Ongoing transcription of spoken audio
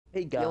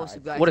Hey guys.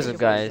 What is up,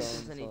 It's your boy guys?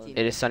 Son.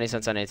 It is Sunny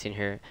Sun 18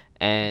 here,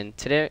 and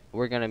today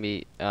we're gonna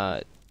be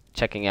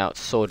checking out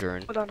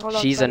Soujourn. Hold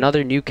on, She's Sonny.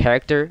 another new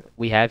character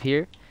we have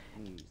here.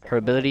 Her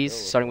abilities, Yo,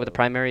 starting with the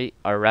primary,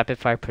 are rapid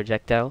fire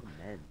projectile,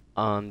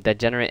 that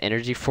generate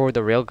energy for the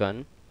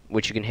railgun,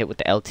 which you can hit with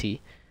the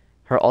LT.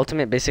 Her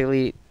ultimate,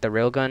 basically the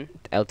railgun,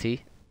 the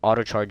LT,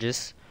 auto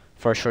charges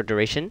for a short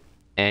duration,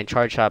 and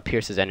charge shot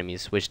pierces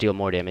enemies, which deal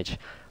more damage.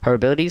 Her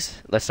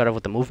abilities, let's start off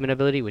with the movement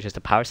ability, which is the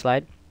power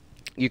slide.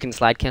 You can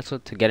slide cancel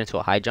to get into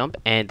a high jump,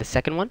 and the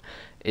second one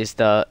is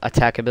the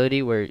attack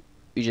ability where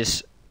you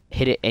just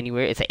hit it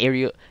anywhere. It's an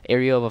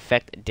area of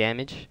effect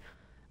damage.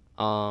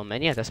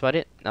 And yeah, that's about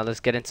it. Now let's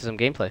get into some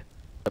gameplay.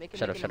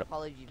 Shut up.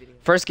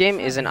 First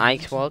game is an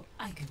Eichwald.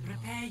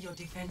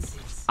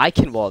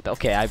 Eichenwald.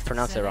 Okay, I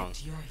pronounced it wrong.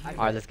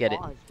 Alright, let's get it.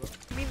 I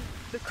mean,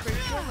 the crazy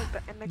one, like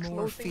the MX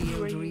More low thing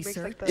where field you make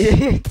like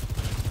research. the...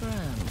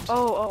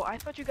 Oh, I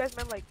thought you guys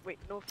meant like, wait,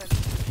 no offense.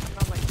 I'm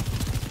not like...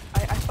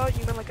 I thought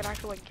you meant like an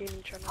actual like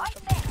gaming channel or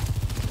something.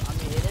 I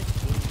mean, it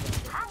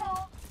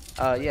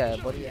is. Yeah,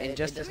 but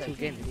Injustice 2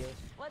 gaming.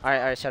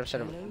 Alright, shut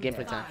up.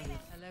 Gameplay time.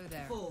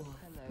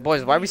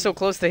 Boys, why are we so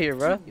close to here,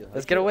 bro?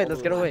 Let's get away.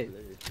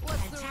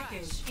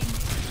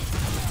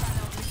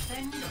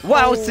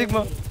 Wow,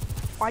 Sigma!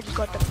 I just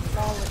got the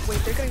ball.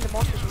 Wait, they're getting the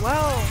monster as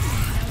well.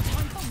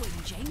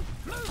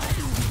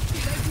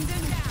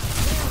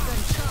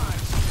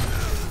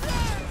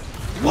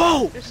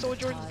 Whoa! This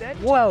Soujourn's dead.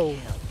 Whoa!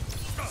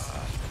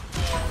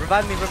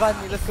 Revive me,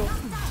 let's go.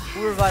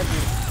 Who revived me?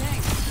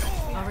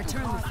 I'll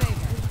return the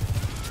favor.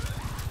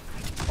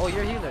 Oh,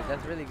 you're a healer,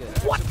 that's really good.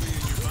 What?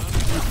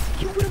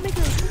 You wouldn't make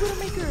her.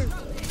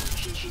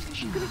 She's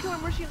gonna kill her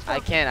Mercy and stuff. I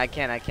can't.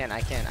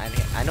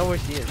 I know where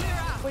she is.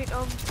 Wait,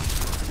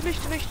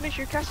 Tanish,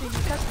 you're casting.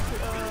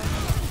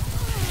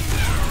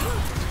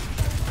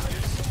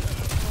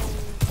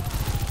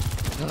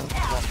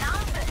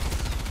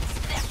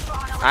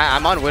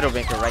 I'm on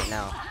Widowmaker right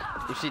now.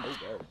 If she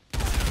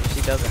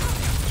doesn't.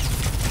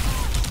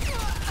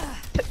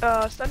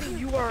 Sunny,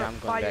 you are I'm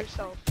going by back.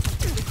 yourself.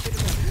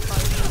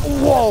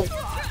 Whoa!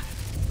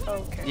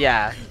 Okay.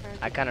 Yeah,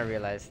 I kind of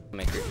realized.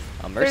 Maker.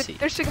 A Mercy.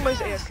 Their Sigma's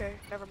AFK.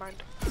 Never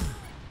mind.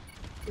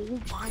 Oh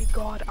my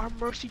god, our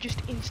Mercy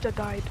just insta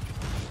died.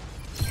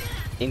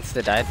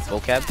 Insta died.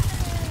 Vocab.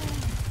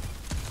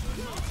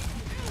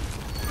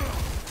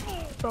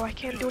 Bro, I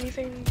can't do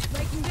anything.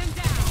 Breaking them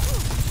down.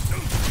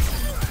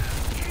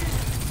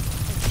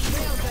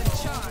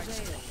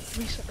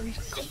 Reset.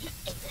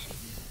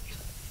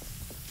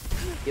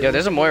 Yo,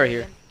 there's a Moira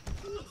here.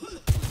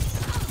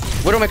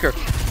 Widowmaker.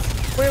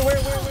 Where?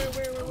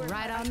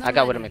 Right on the I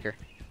got money. Widowmaker.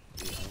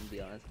 I'm gonna be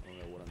honest, I don't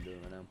know what I'm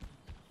doing right now.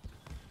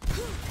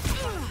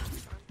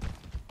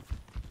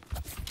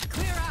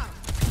 Clear out.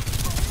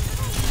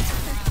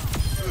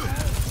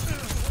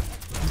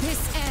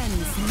 This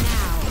ends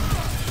now.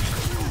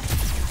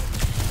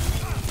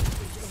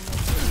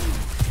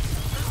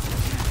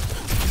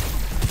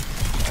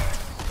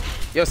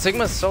 Yo,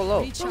 Sigma's so low.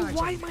 Bro, Recharging.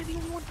 why am I the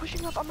only one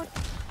pushing up? I'm like,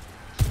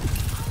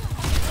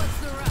 What's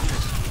the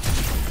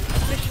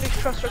rush? Nish,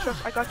 trust.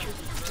 I got you.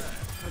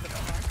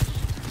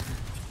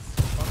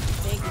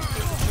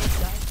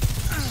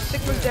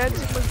 Sigma's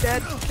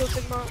dead. Kill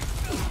Sigma.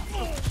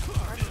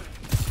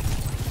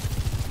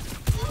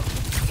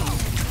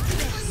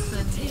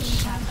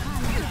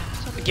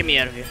 Get me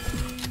out of here.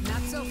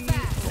 Not so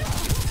fast.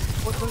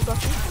 What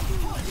got you?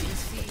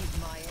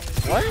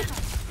 What?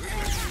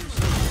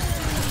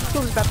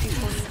 Kill his Baptiste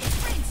for me.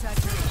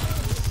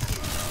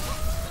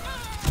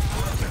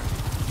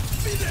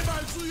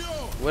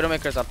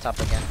 Widowmaker's up top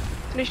again.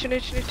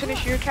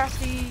 Tanish, you're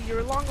Cassie. You're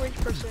a long range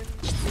person.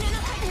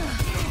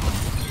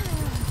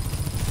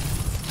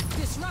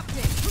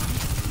 Disrupting.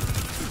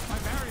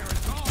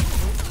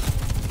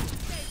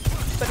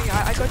 Sunny,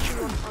 I got you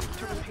on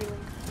turn of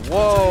healing.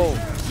 Whoa!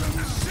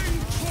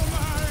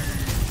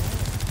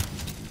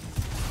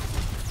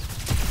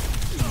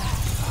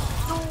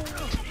 No,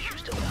 Tanish, you're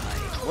still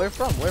alive. Where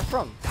from?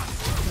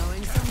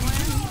 Going somewhere?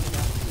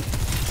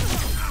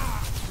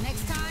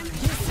 Next time,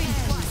 this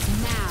ends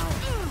now.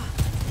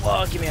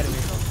 Oh, get me out of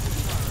here.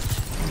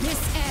 This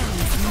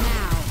ends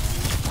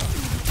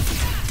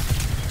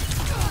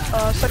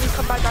now. Sunny,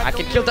 come back. I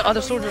can kill the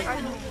other soldier.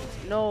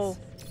 No.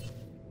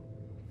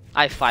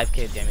 I have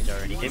 5k damage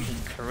already. This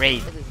is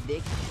crazy. Look at his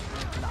dick.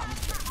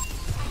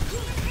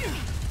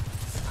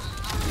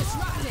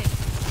 Disrupting.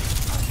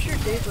 I'm sure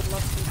Dave would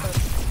love to, but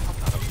I'm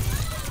not.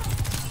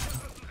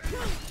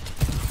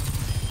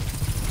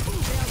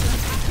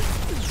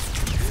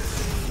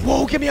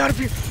 Whoa, get me out of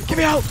here! Get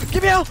me out!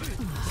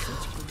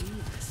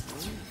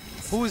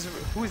 Who's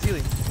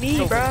healing? Me,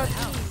 So bruh.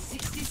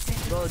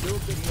 Bro, do a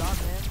good job,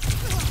 man.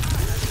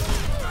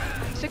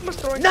 Sigma's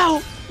throwing.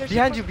 No! There's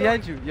Behind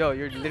Sigma's you. Yo,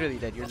 you're literally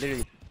dead.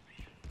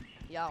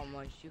 Yeah, how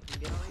much you can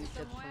get 2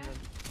 tips from them.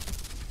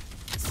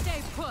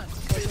 Stay put.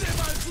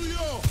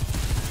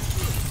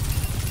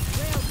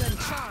 Railgun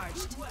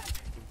charged.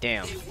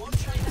 Damn. I'm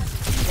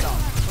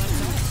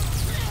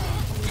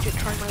legit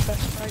trying my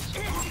best, right?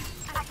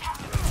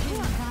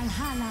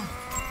 Valhalla.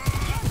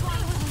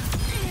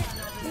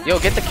 Yo,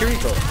 get the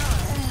Kiriko.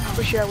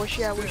 Where's she at? Where's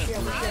she at? Where's she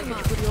at? Where's she at? Get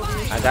your booty over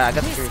here. I got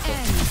the This Kiriko.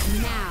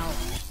 ends now.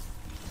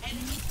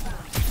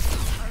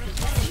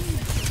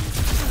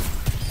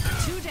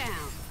 2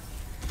 down.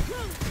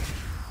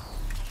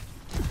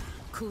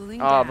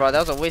 Cooling Oh, down. bro, that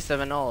was a waste of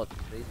an ult.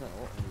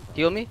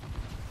 Heal me.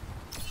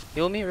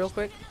 Heal me real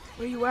quick.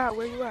 Where you at?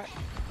 Where you at?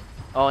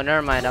 Oh,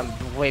 never mind. I'm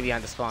way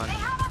behind the spawn. Not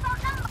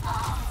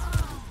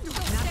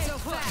so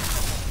fast.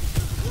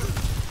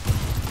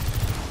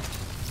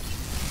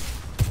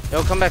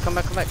 Yo, come back, come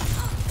back, come back.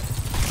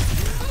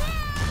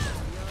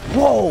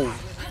 Whoa!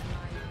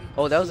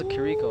 Oh, that was a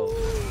Kiriko.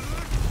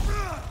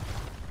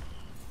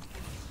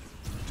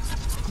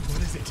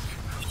 What is it?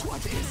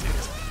 What is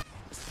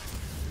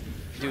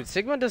it? Dude,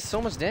 Sigma does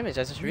so much damage.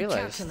 I just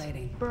realized.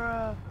 Recalculating.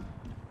 Bruh.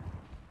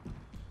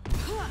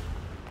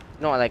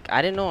 No, like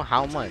I didn't know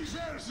how much.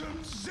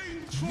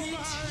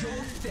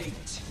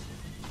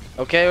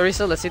 Okay,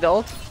 Orisa, let's see the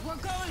ult. We're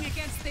going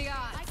against the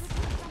odds.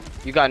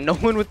 You got no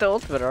one with the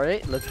ult, but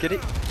alright, let's get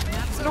it.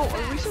 Not so No,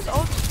 fast. Arisa's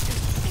ult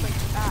is like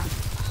that.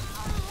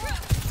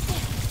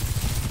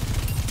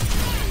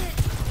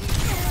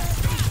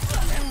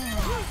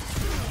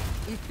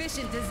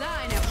 Efficient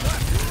design at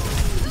work.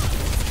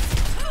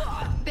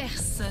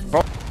 Personne.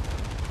 Bro.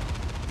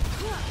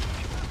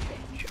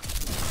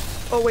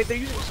 Oh wait, they're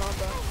using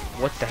Samba.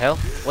 What the hell?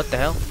 What the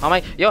hell? How am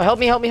I? Yo, help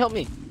me, help me, help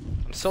me.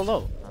 I'm so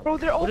low. Bro,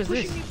 they're all What is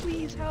pushing this? me.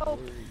 Please help.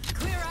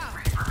 Clear out.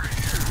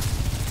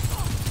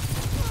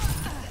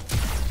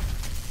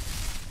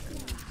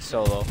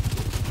 So low.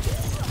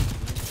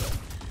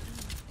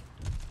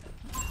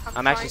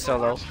 I'm actually so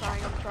low. I'm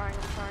trying.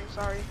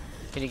 Sorry.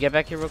 Can you get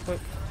back here real quick?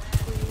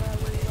 Where you at?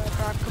 Where you at?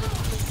 Bro, I'm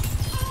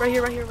coming. Right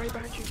here, right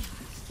behind you.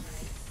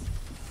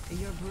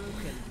 You're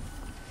broken.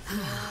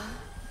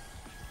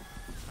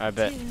 I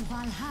bet.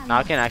 Now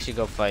I can actually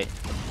go fight.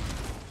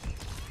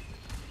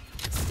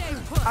 Stay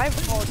put. I've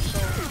called so.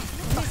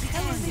 This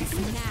ends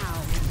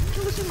now.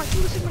 Kill the Sigma,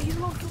 he's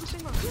alone, kill the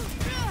Sigma.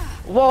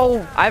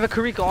 Whoa! I have a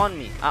Kiriko on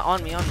me.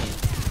 On me.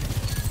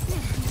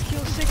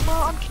 Kill Sigma,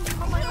 I'm killing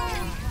him on my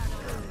own.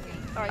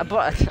 Alright,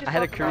 I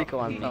had a Kiriko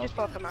on He me. just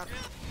fought them out.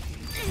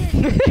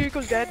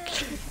 Kiriko's dead.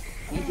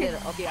 He did.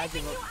 Okay, I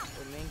give up.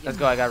 Let's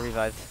go, I got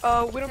revived.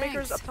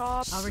 Widowmaker's up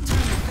top. I'll return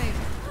your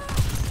favor.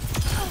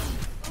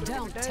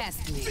 Don't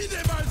test me. I'm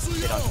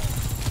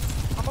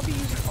gonna be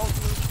using ult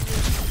moves.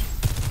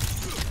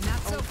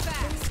 Not so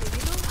fast.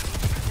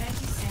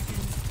 30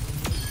 seconds.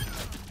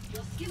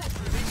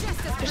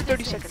 Just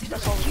 30 seconds,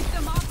 that's all. Keep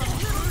them off a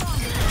little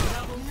longer.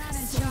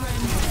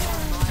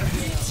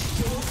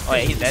 Oh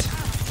yeah, he's dead.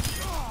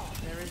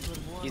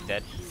 He's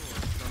dead.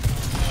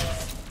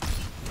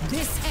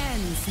 This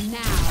ends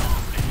now.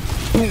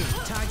 Boom.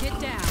 Target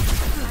down.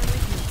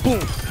 Boom.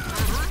 10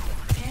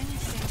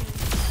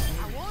 seconds.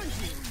 I warned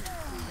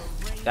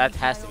you. That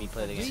has to be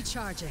played again.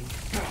 Recharging.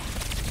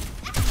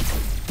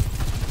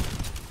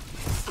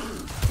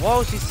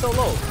 Whoa, she's so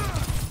low.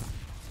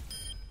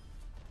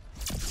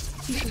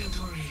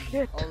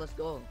 Shit, Oh, let's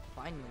go.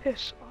 Finally.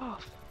 piss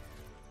off.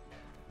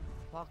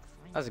 Fuck.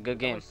 That was a good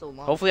game. So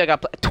long. Hopefully I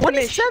got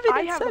 27 I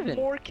and have 7.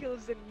 more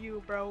kills than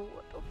you, bro.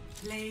 What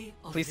the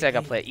Please say I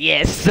got play.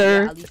 Yes, Yeah,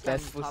 sir. at least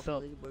That's I'm what's top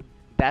up. of the leaderboard.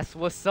 That's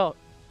what's up.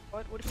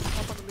 What if we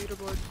top on the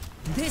leaderboard?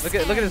 This Look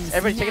at this. ends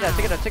Everybody check it out. now.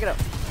 Check it out. Check it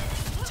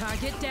out.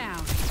 Target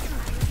down.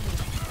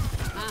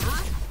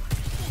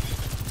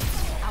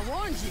 I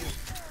warned you.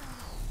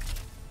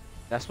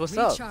 That's what's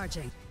up.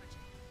 Recharging.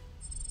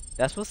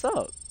 That's what's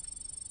up.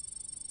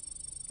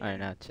 Alright,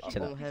 now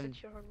chill Oh, out. him.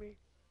 Shit on me.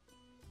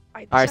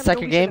 I Our decided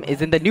second to game reset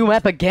is in the new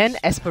map again,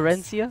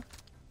 Esperencia.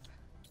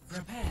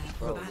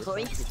 Bro,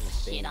 going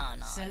shit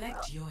on.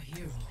 Select your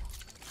hero.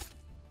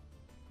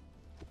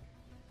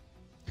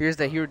 Here's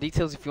the hero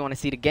details if you want to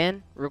see it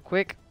again, real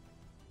quick.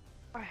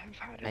 I have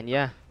had it. And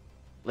yeah,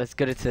 let's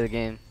get it to the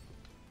game.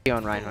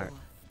 On Reinhardt.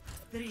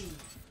 3,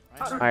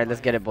 Alright,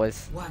 let's get it,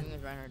 boys. 1.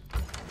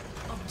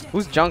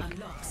 Who's Junk?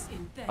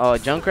 Oh,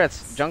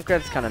 Junkrat's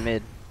kind of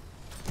mid.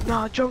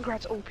 Nah,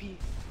 Junkrat's OP.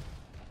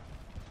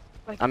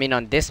 I mean,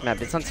 on this map,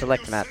 it's on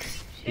select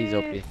maps. He's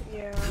OP. Yeah, I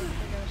guess.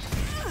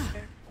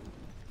 Okay.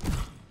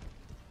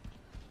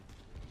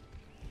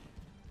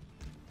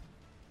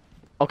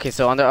 Okay,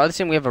 so on the other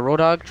team, we have a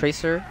Roadhog,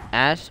 Tracer,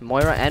 Ashe,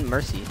 Moira, and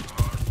Mercy.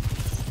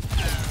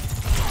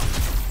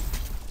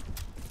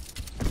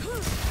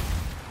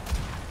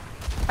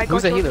 I Who's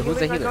got the you, healer? Who's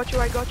the I healer? got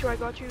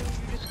you. You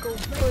just go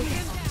push.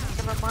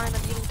 Never mind,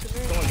 I'm healing to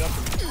me.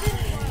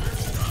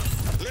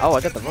 Oh,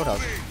 I got the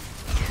Roadhog.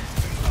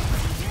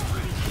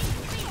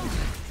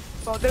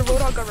 Oh, their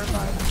Roadhog got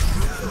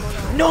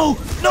revived. No!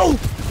 No! I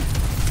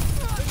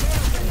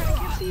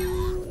can't see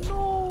you.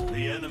 No.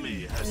 The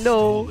enemy has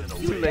No! stolen a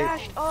Too You late.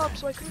 dashed up,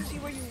 so I couldn't see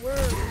where you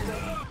were.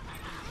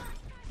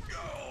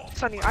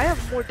 Sonny, I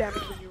have more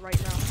damage than you right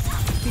now.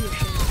 Be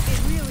ashamed.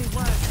 It really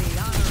was the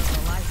honor of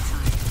a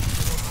lifetime.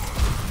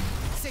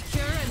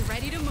 Secure and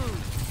ready to move.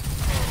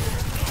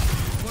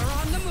 We're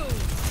on the move.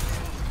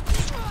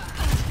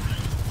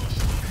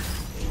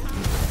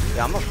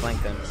 Yeah, I'm gonna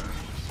flank them.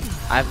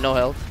 I have no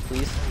health,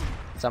 please.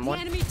 The Someone?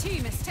 enemy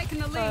team has taken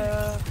the lead.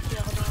 Yeah,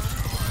 hold on.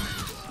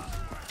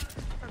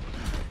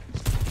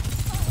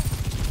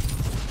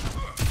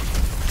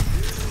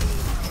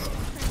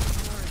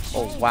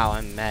 Oh wow,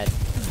 I'm mad.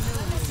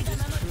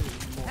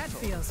 That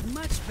feels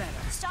much better.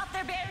 Stop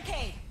their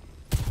barricade.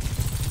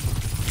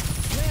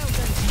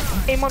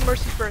 Aim on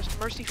Mercy first.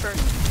 Mercy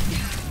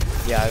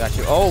first. Yeah, I got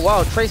you. Oh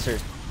wow, Tracer.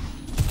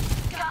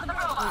 Got the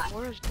robot.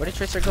 Where is Where did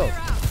Tracer go?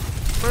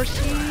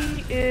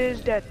 Mercy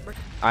is dead.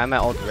 I'm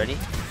at ult ready.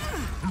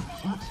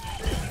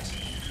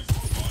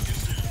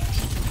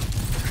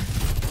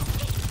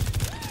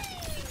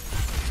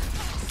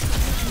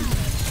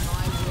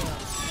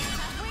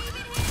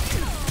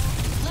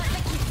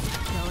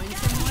 Going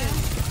somewhere.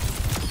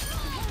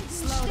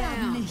 Slow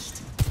down.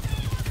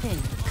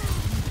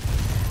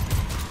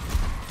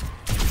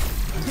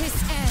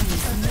 This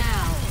ends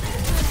now.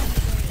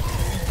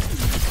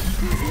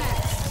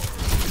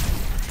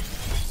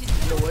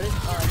 Yo, what is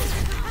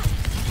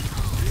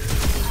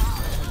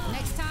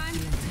Next time,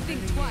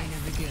 think twice.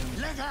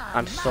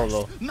 I'm so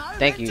low.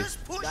 Thank you.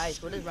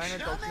 guys, what does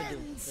Reinhardt's ultimate do?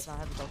 Does not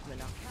have his ultimate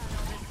now.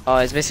 Oh,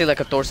 it's basically like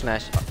a Thor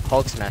smash,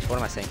 Hulk smash. What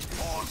am I saying?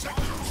 Not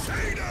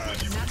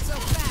so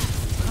fast.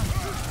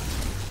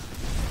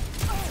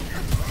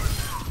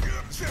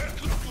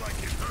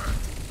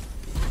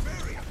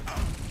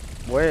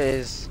 Where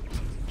is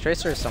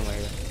Tracer? Is somewhere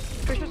here.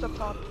 Tracer's up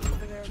top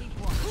over there. Be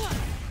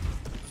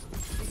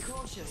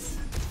cautious.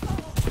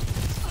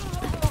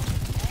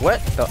 What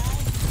the?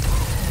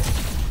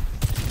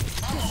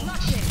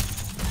 Disrupted.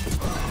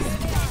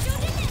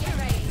 Get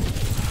ready.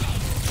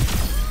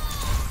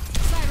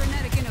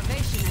 Cybernetic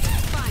innovation at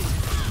its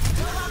finest.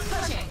 Robot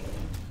pushing.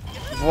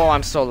 Whoa,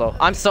 I'm so low.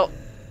 I'm so.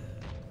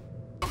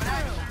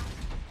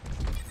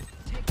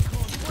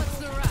 What's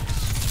the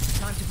rush?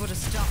 Time to put a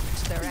stop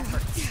to their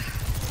efforts.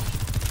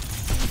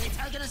 They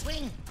target us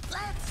wing.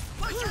 Let's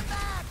push it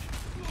back.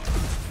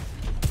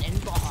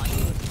 And behind.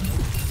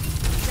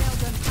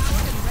 Railgun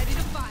powered and ready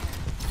to fire.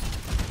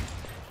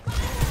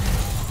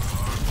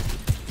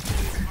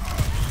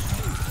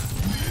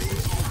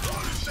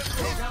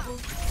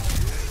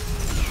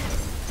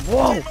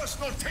 Whoa! Must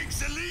not take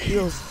the lead.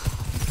 Heals.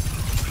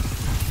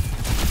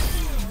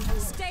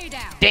 Stay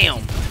down.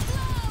 Damn.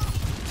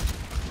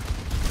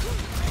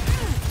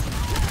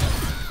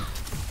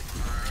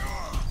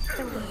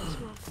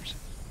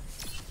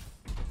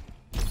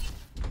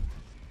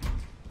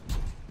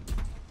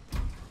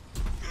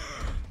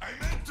 I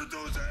meant to do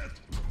that.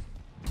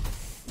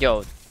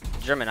 Yo,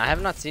 German, I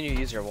have not seen you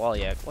use your wall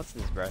yet. What's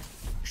this, bro?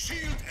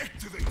 Shield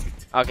activated.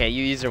 Okay,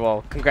 you use your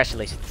wall.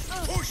 Congratulations.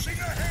 Pushing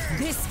ahead.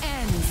 This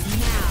ends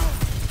now.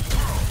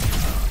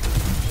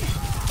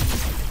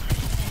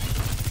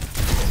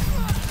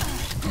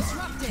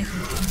 Disrupted.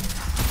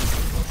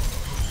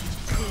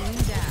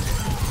 Cooling down.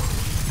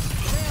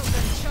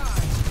 Railgun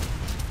charge.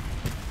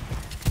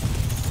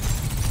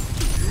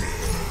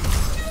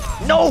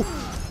 No!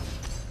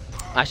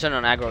 I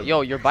shouldn't on aggro.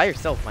 Yo, you're by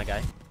yourself, my guy.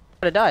 You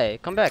gotta die.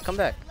 Come back, come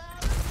back.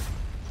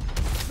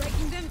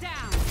 Breaking them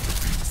down.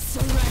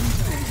 Surrender.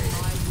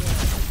 I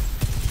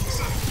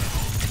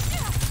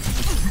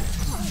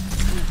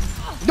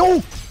will.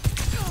 No!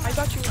 I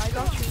got you. I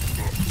got you.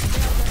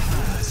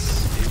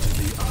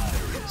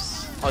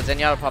 Oh,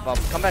 Zenyatta pop up.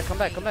 Come back, come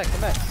back, come back,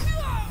 come back.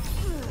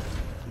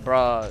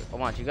 Bruh,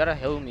 come on, you gotta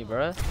heal me,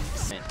 bruh.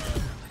 Man.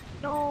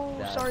 No,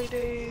 Dad. sorry,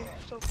 Dave.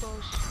 So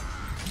close.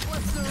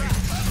 What's the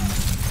rush?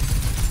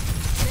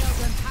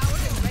 Railgun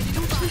powered and ready to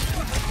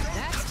fire.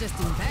 That's just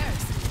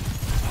embarrassing.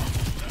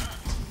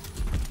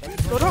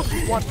 Load up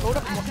one. Load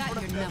up I've one. got Load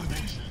up your one. number.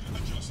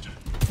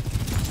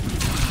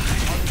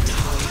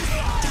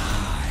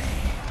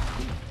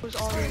 Who's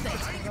already?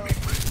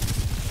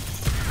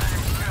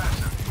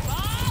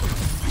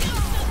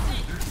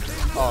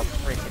 Oh,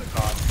 freaking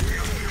god.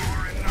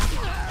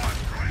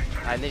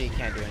 I literally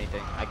can't do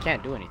anything. I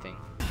can't do anything.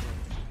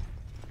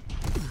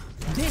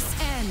 This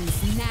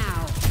ends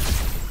now.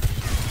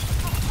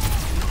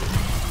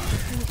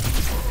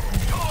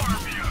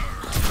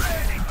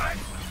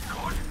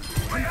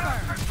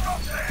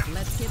 Confirmed.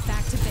 Let's get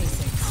back to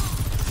basics.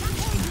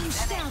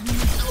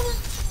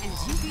 And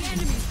the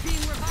enemy's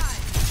being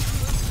revived.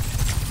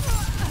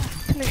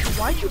 Finish.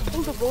 Why'd you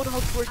pull the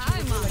roadhog towards you?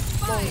 I'm on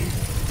fire.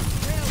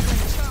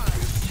 Railgun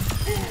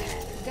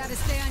charge. Gotta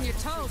stay on your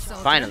toes,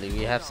 soldier. Finally,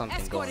 we have something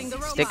Escorting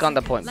going. the Stick robot. on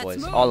the point, Let's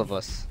boys. move. All of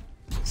us.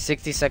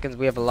 60 seconds,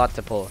 we have a lot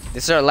to pull.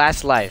 This is our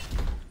last life.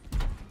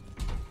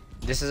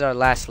 This is our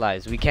last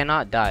lives. We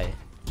cannot die.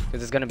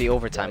 Because it's going to be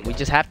overtime. We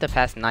just have to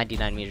pass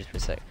 99 meters per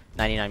sec.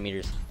 99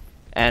 meters.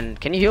 And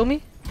can you heal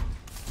me?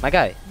 My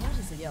guy.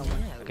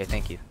 Okay,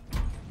 thank you.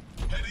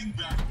 Heading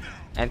back now.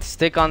 And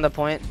stick on the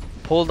point.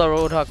 Pull the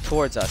roadhog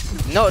towards us.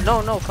 No,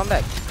 no, no, come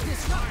back.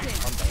 Disrupted.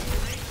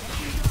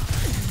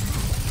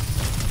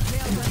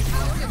 Railgun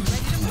powered and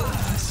ready to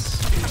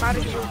move. I'm out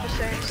of heals. Just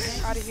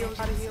saying. Out of heals.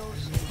 Out of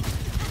heals.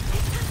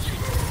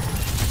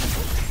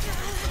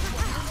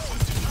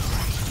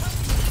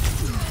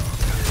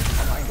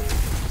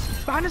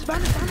 Behind us.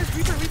 Behind us. Behind us.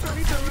 Reaper. Reaper.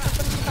 Reaper. Reaper.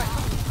 Send us back.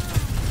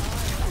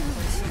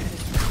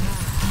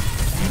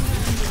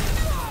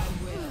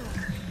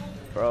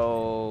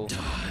 Bro.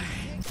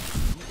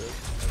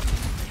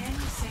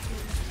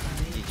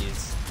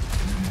 GG's.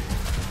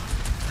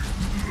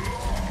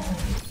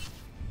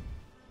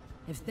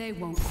 If they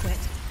won't quit,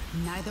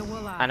 neither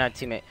will I. I know,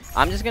 teammate.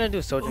 I'm just gonna do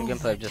a Soujourn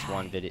gameplay of just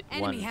one video,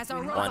 Enemy has a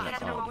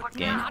robot.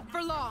 game. Not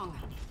for long.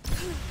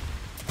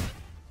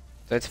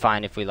 So it's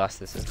fine if we lost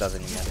this. It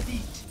doesn't even matter.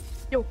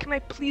 Yo, can I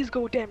please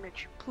go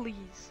damage?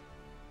 Please.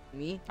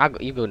 Me?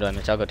 You go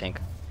damage. I'll go tank.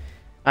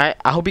 All right.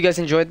 I hope you guys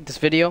enjoyed this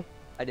video.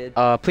 I did.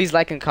 Please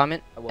like and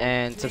comment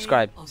and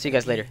subscribe. See you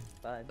guys later.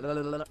 Bye.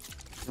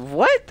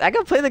 What? I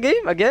gotta play the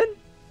game again?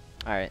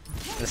 All right.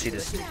 Let's see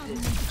this.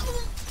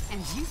 And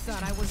you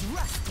thought I was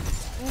rusty.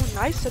 Ooh,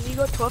 nice, and you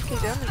got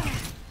 12k damage.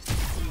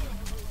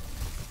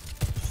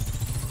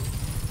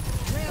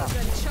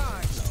 Railgun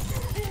charge.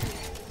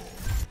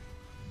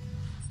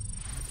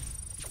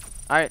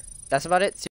 All right. That's about it. See